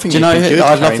FIFA. I think. Do you know?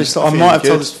 I love this. I might have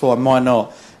told this before. I might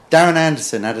not. Darren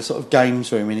Anderson had a sort of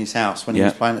games room in his house when he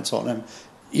was playing at Tottenham.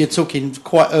 You're talking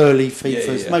quite early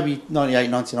FIFA, maybe 98,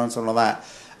 99, something like that.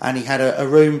 And he had a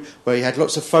room where he had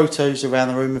lots of photos around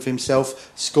the room of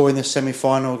himself scoring the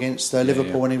semi-final against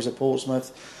Liverpool when he was at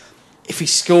Portsmouth. If he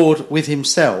scored with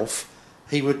himself,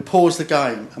 he would pause the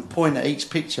game and point at each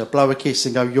picture, blow a kiss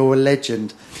and go, "You're a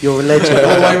legend, you're a legend,"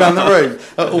 all the way around the room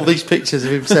at all these pictures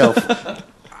of himself.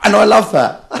 And I love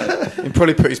that. He'd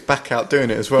probably put his back out doing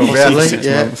it as well.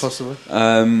 Possibly.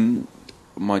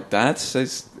 My dad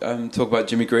says, talk about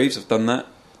Jimmy Greaves. I've done that.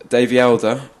 Davey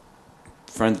Elder,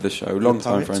 friend of the show,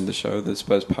 long-time friend of the show, the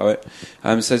Spurs poet,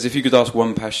 says, if you could ask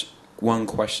one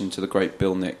question to the great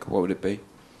Bill Nick, what would it be?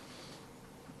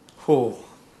 Oh,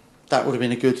 that would have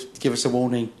been a good, give us a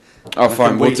warning Oh,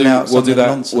 fine. We'll do that.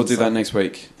 Nonsense, We'll do that next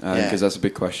week because that's a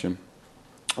big question.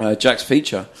 Jack's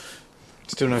feature.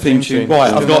 Still no Theme theme tune. tune.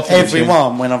 Right, I've got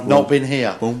everyone when I've not been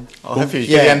here. Boom. Oh, have you?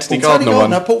 Yeah, The Anthony Gardner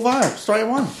one. Port Vale, straight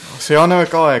away. See, I know a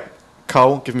guy,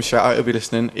 Cole, give him a shout out, he'll be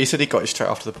listening. He said he got it straight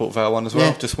after the Port Vale one as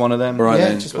well, Yeah. just one of them. Right Yeah,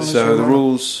 then. just one So of the them.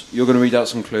 rules. You're going to read out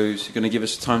some clues. You're going to give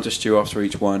us time to stew after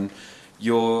each one.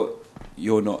 You're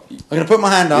not. I'm going to put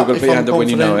my hand You're up gonna if put your I'm hand up when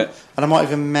you know confident, and I might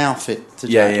even mouth it to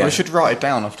Yeah, Jack. yeah. We should write it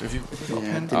down after. Have you got a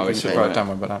Yeah. pen? Oh, we it's should okay. write it down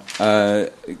about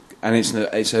that. And it's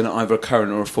an either a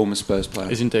current or a former Spurs player.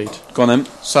 Is indeed. Go on then.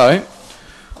 So,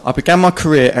 I began my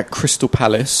career at Crystal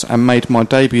Palace and made my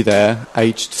debut there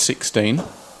aged 16.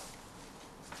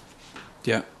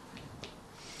 Yeah.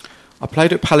 I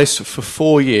played at Palace for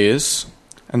 4 years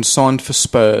and signed for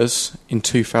Spurs in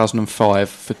 2005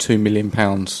 for £2 million.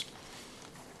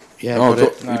 Yeah, Oh, got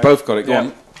it. you both got it. Go Yeah.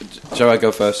 on. Shall I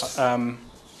go first?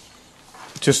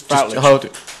 Just Routledge. hold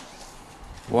it.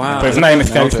 Wow. But his name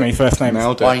escapes Nailed it. me. First name.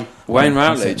 Nailed it. Wayne Wayne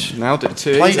Routledge. Nailed it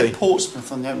too played easy. at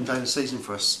Portsmouth on the opening day of the season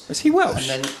for us. Is he Welsh?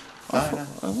 And then, no.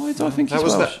 Why do I think That he's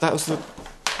was Welsh? that was the.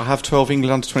 I have 12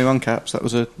 England under 21 caps. That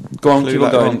was a. Go on, clue keep on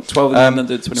later going. 12 England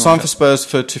under 21 Signed for caps. Spurs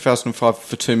for 2005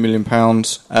 for £2 million.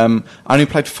 I only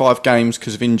played 5 games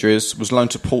because of injuries. Was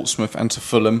loaned to Portsmouth and to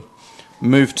Fulham.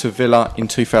 Moved to Villa in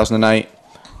 2008.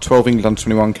 12 England under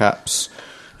 21 caps.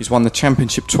 He's won the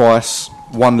Championship twice.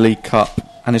 1 League Cup.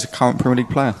 And is a current Premier League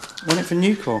player. Won it for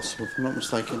Newcastle, if I'm not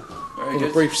mistaken. Very In good.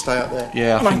 a brief stay up there.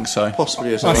 Yeah, I think so.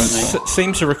 Possibly as I well.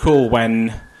 seem to recall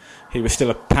when he was still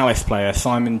a Palace player.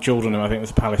 Simon Jordan, who I think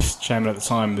was the Palace chairman at the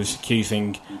time, was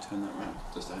accusing Can you turn that round?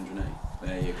 Just 108.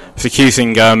 There you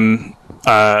go.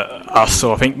 us,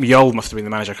 or I think Yole must have been the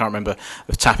manager, I can't remember,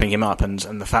 of tapping him up, and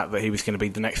the fact that he was going to be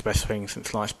the next best thing since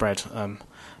sliced bread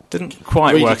didn't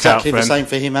quite Read work exactly out for the him. same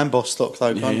for him and Bostock,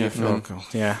 though, can't you? Oh, God.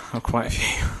 Yeah, quite a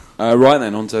few. Right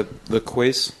then, on to the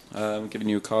quiz. I'm giving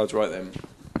you cards right then.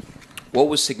 What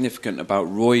was significant about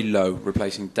Roy Lowe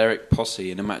replacing Derek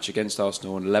Possey in a match against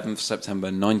Arsenal on 11th September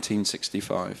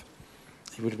 1965?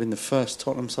 He would have been the first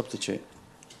Tottenham substitute.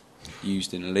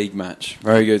 Used in a league match.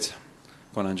 Very good.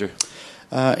 Go on, Andrew.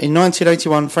 In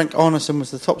 1981, Frank Arneson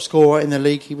was the top scorer in the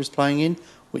league he was playing in.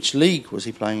 Which league was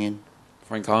he playing in?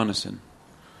 Frank Arneson.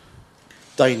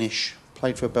 Danish.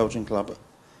 Played for a Belgian club,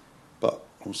 but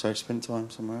also spent time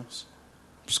somewhere else.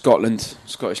 Scotland.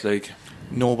 Scottish League.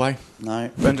 Norway. No.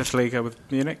 Bundesliga with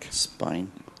Munich.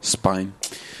 Spain. Spain.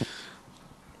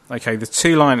 Okay, the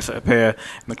 2 lines that appear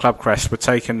in the club crest were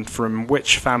taken from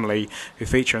which family who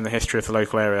feature in the history of the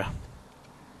local area?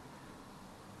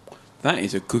 That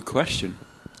is a good question.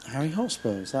 Harry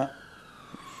Hotspur, is that?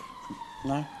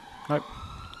 No? Nope.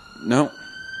 No.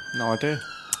 No idea.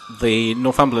 The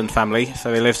Northumberland family,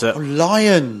 so they lived at Oh,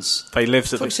 Lions! they lived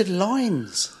I at thought you the said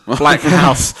Lions. Black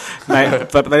House. They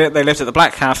lived at the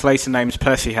Black House, later named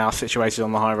Percy House, situated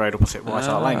on the high road opposite White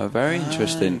Hart Lane. Very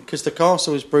interesting. Because the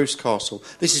castle is Bruce Castle.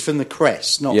 This is from the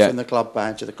crest, not Yeah. from the club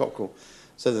badge of the cockerel.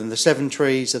 So then the 7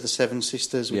 trees are the 7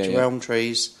 sisters, which Yeah, are yeah. elm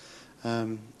trees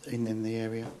in the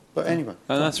area. But anyway.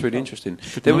 Oh, that's really interesting.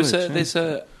 Good There was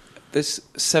knowledge, there's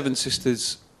Seven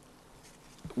Sisters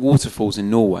waterfalls in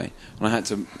Norway, and I had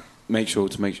to make sure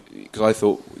because I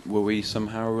thought were we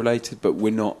somehow related, but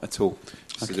we're not at all.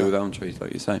 It's to do with elm trees,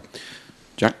 like you say.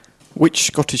 Jack. Which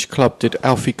Scottish club did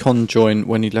Alfie Conn join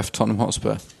when he left Tottenham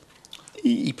Hotspur?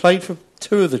 He played for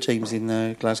 2 of the teams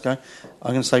in Glasgow.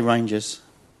 I'm going to say Rangers.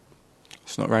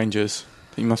 It's not Rangers.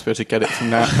 You must be able to get it from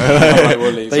that.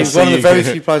 He's one of the very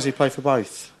few players who played for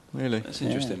both. Really? That's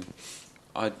interesting.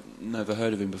 I'd never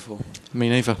heard of him before. Me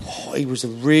neither. Oh, he was a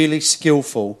really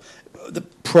skillful, the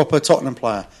proper Tottenham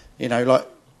player. You know, like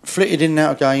flitted in and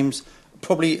out of games.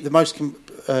 Probably the most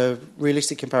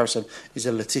realistic comparison is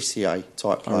a Letitia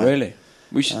type player. Oh, really?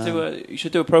 We should you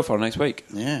should do a profile next week.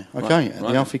 Yeah, okay. Right.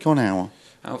 The Alfie Conn hour.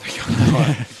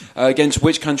 Against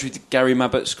which country did Gary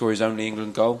Mabbott score his only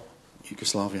England goal?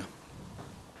 Yugoslavia.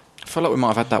 I feel like we might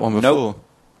have had that one Nope.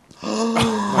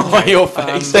 before. Your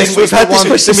face. Then we've had this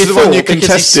question This is the before one you because he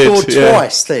contested. scored yeah.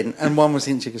 twice then, and one was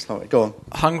in Yugoslavia. Go on.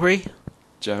 Hungary?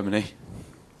 Germany.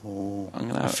 Oh.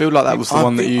 I feel like that was the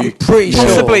one that you. I'm pretty sure.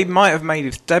 Possibly might have made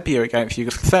his debut against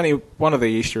Yugoslavia. Certainly one of the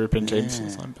East European teams. Yeah.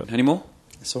 At the time, but Any more?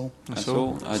 That's all. That's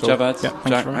all. That's all. Javad, Yeah, thanks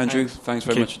Jack, very much. Andrew, thanks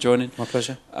very Thank much for joining. My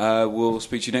pleasure. We'll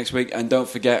speak to you next week, and don't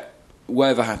forget,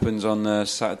 whatever happens on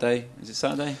Saturday, is it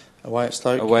Saturday? Away at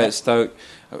Stoke. Away at Stoke,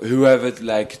 whoever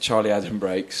leg Charlie Adam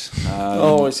breaks. It's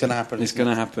going to happen. It's going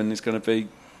to happen. It's going to be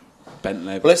bent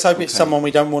leg. Well, let's hope it's someone we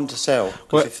don't want to sell. Well-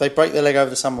 Because if they break their leg over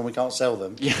to someone, we can't sell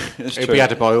them. Yeah, that's It'll true. be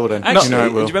added by all then. Actually, you know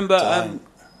it will. do you remember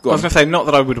I was going to say, not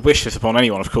that I would wish this upon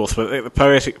anyone, of course, but the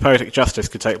poetic justice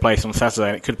could take place on Saturday,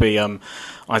 and it could be, I don't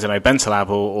know, Bentalab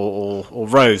or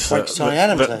Rose. Breaks Charlie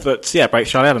Adams' leg. Breaks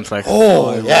Charlie Adams' leg.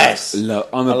 Oh, yes. Look,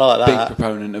 I'm a big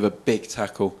proponent of a big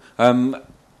tackle.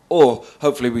 Or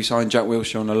hopefully we sign Jack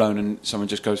Wilshere on a loan and someone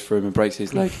just goes through him and breaks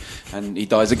his leg and he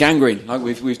dies of gangrene, like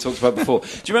we've talked about before. Do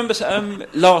you remember Henrik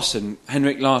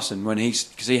Larsson,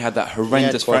 because he had that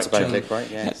horrendous fracture? Leg,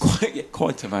 right? Yes.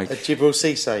 Quite a vague. A Djibril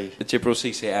Cissé. A Djibril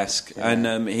Cissé-esque. Yeah.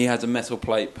 And he had a metal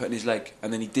plate put in his leg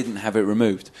and then he didn't have it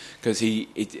removed because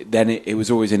it was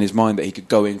always in his mind that he could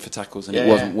go in for tackles and it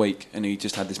wasn't weak, and he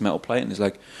just had this metal plate in his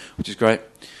leg, which is great.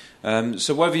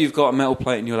 So whether you've got a metal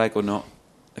plate in your leg or not,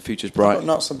 the future's bright. I've got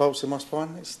nuts and bolts in my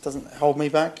spine. It doesn't hold me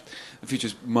back. The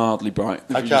future's mildly bright.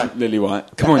 The okay. future's lily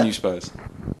white. Come on, you Spurs.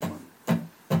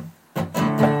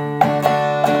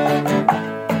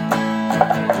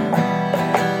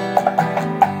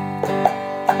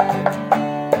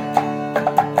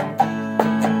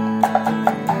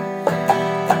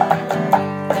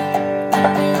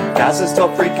 Gazza's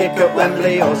top free kick at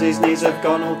Wembley. Aussie's knees have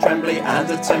gone all trembly.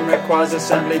 Anderton requires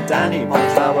assembly. Danny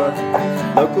Monflower.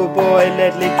 Local boy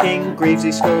Ledley King.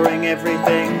 Greavesy scoring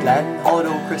everything. Glenn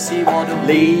Hoddle, Chrissy Waddle.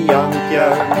 Lee Young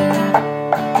Pyo.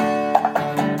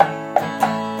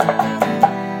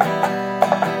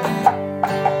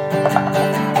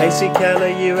 Casey Keller,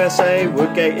 USA.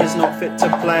 Woodgate is not fit to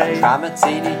play.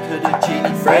 Tramatini,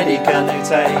 Cudicini, Freddie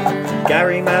Canute.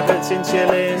 Gary Mabbutt in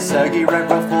Chillin. Sergei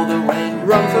Rebrov for the win.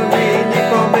 Run for me,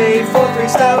 Nick on me, 4-3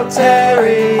 Stout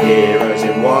Terry. Heroes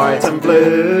in white and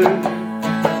blue.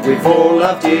 We've all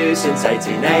loved you since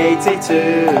 1882.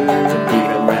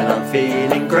 Even when I'm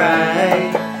feeling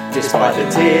grey, despite the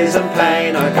tears and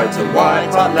pain, I go to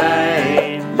White Hart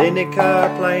Lane.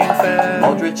 Lineker playing fair.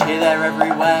 Modric here, there,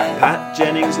 everywhere. Pat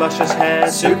Jennings, luscious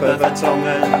hair. Super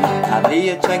Vertonghen. And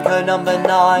Liachenko, number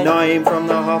 9. Naeem from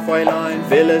the halfway line.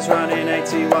 Villa's running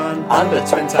 81. Under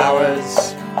Twin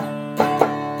Towers.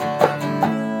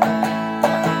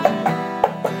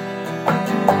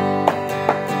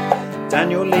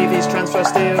 Daniel Levy's transfer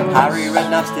steals. Harry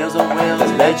Redknapp steals on wheels.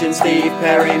 The legend Steve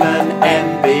Perryman,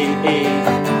 MBE.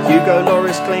 Hugo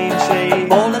Lloris clean sheet.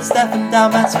 Ball and Stefan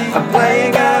Dalmaty. I'm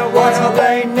playing out White Hart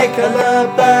Lane, Nicola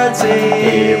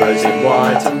Berti. Heroes in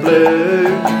white and blue.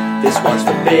 This one's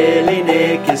for Billy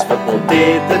Nick. His football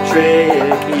did the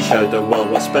trick. He showed the world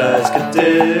what Spurs could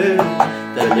do.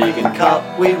 The League and Cup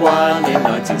we won in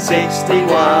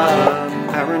 1961.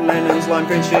 Aaron Lennon's lime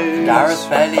green shoes. Gareth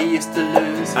Bailey used to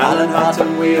lose. Alan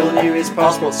Hutton Wheel knew his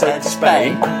passport said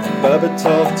Spain.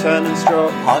 Berbatov, Turn and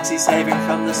Strop. Hogsy saving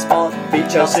from the spot. Beat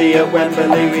Chelsea at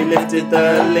Wembley, we lifted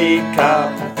the League Cup.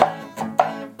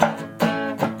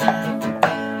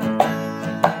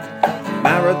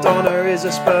 Maradona is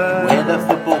a Spur. We're the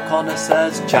football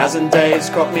connoisseurs. Chaz and Dave's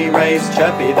Cockney raves.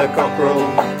 Chirpy the cockerel.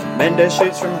 Mendes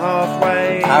shoots from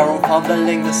halfway. Carroll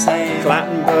fumbling the save.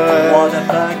 Clattenburg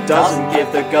Waterberg doesn't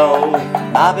give the goal.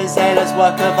 Mabizela's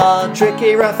work of art.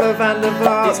 Tricky Rafa van der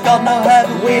Vaart. He's got no hair,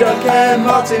 but We don't care.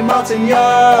 Martin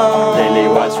Young. Lily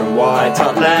White's from White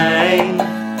Hart Lane.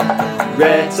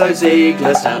 Redzo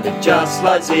Ziegler sounded just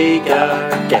like Ziegler.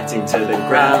 Getting to the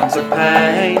grounds of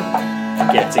pain.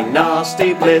 Getting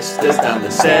nasty blisters down the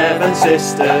Seven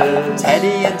Sisters.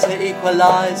 Teddy in to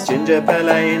equalise. Ginger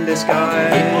Pele in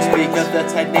disguise. People speak of the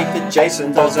technique that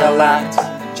Jason Dozell act.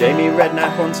 Jamie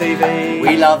Redknapp on TV.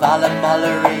 We love Alan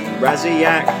Mullery.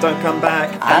 Raziak, don't come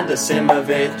back. And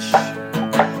Asimovic.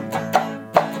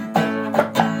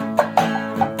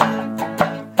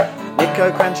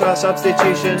 Nico Cranchar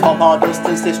substitution. Tom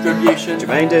Hiddleston's distribution.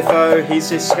 Jermaine Defoe, he's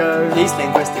Cisco. His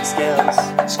linguistic skills.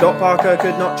 Scott Parker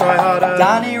could not try harder.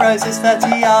 Danny Rose's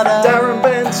 30-yarder. Darren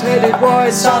Bent's headed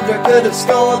wide. Sandra could have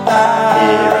scored that.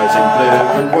 Heroes in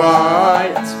blue and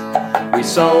white. We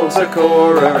sold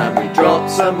Zakora and we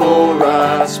dropped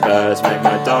Zamora. Spurs make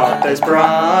my dark days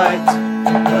bright,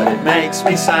 but it makes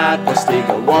me sad.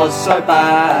 Postiga was so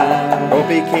bad.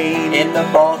 Robbie Keane In the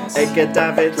box. Edgar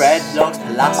Davids. Dreadlocks,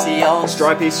 Palacios.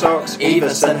 Stripy socks.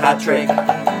 Everson hat-trick.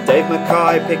 Dave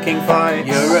Mackay picking fights.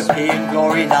 European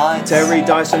glory nights. Terry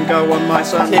Dyson go on my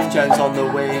son. Cliff Jones on the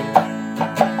wing.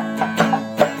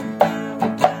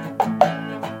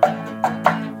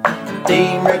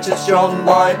 Dean Richards, John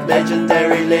White,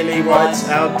 legendary Lily Whites.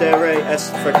 How dare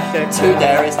Two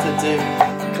there is to do.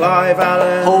 Clive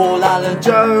Allen, Paul Allen.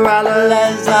 Joe Allen,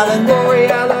 Les Allen. Rory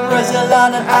Allen, Brazil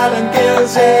Allen. Alan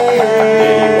Gilsey.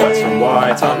 Lily Whites from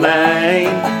White Hart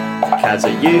Lane.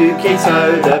 Kazuyuki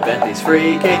Toda, Bentley's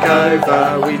free kick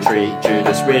over. We treat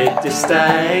Judas with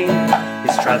disdain. His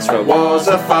His transfer was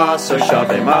a farce, so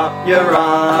shove him up your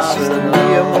arse. And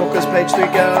Liam Walker's page to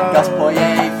go. Gus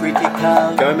Poyet, free kick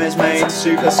curl. Gomez made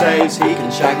super saves, he can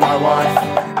shag my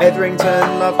wife.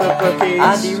 Etherington loved the bookies.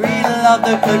 Andy Reid loved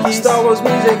the cookies. Star Wars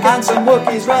music and some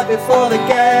Wookiees right before the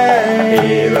game.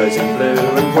 Heroes in blue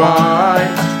and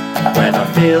white. When I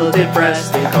feel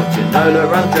depressed, think of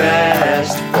Ginola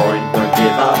undressed. Freud won't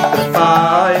give up the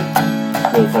fight.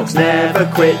 Wolfox never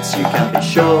quits, you can be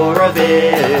sure of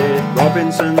it.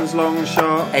 Robinson's long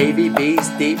shot. AVB's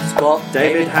deep squat.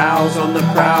 David Howe's on the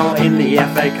prowl in the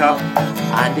FA Cup.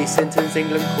 Andy Sinton's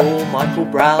England call. Michael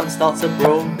Brown starts a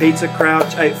brawl. Peter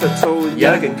Crouch, 8 foot tall.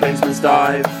 Jurgen Klinsmann's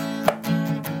dive.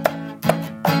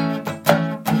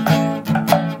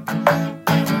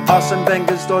 Arsene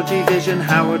Wenger's dodgy vision.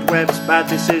 Howard Webb's bad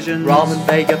decisions. Raman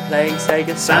Vega playing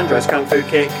Sega. Sandro's kung fu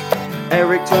kick.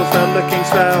 Eric Torsfeld looking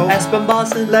swell. Espen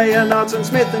Barson. Leonardson,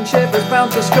 Smith and Shivers bound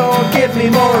to score. Give me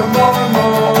more and more and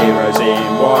more. Heroes in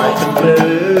white and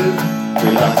blue.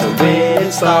 We like to win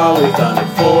in style. We've done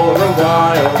it for a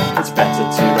while. It's better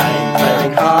to aim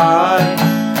very high.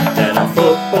 Then our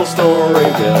football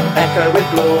story will echo with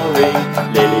glory.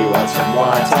 Lily White and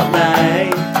White Hart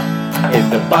Lane. If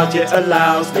the budget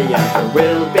allows, the anchor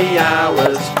will be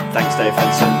ours. Thanks Dave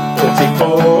Henson,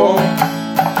 44.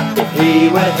 If he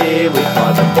were here, we'd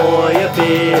buy the boy a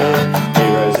beer.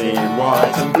 Heroes in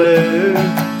white and blue.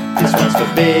 This one's for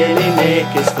Billy Nick.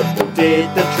 His football did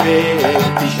the trick.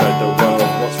 He showed the world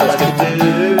what's for us to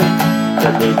do.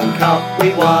 The League Cup we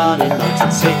won in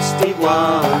 1961.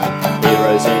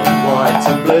 Heroes in white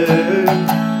and blue.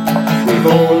 We've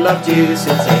all loved you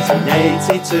since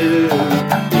 1882.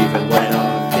 Even when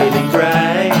I'm feeling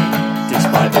grey,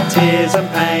 despite the tears and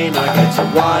pain, I go to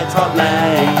White Hart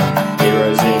Lane.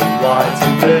 Heroes in white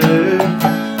and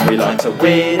blue. We like to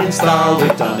win in style,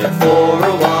 we've done it for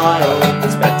a while.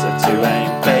 It's better to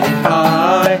aim very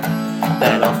high.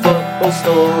 Then our football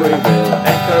story will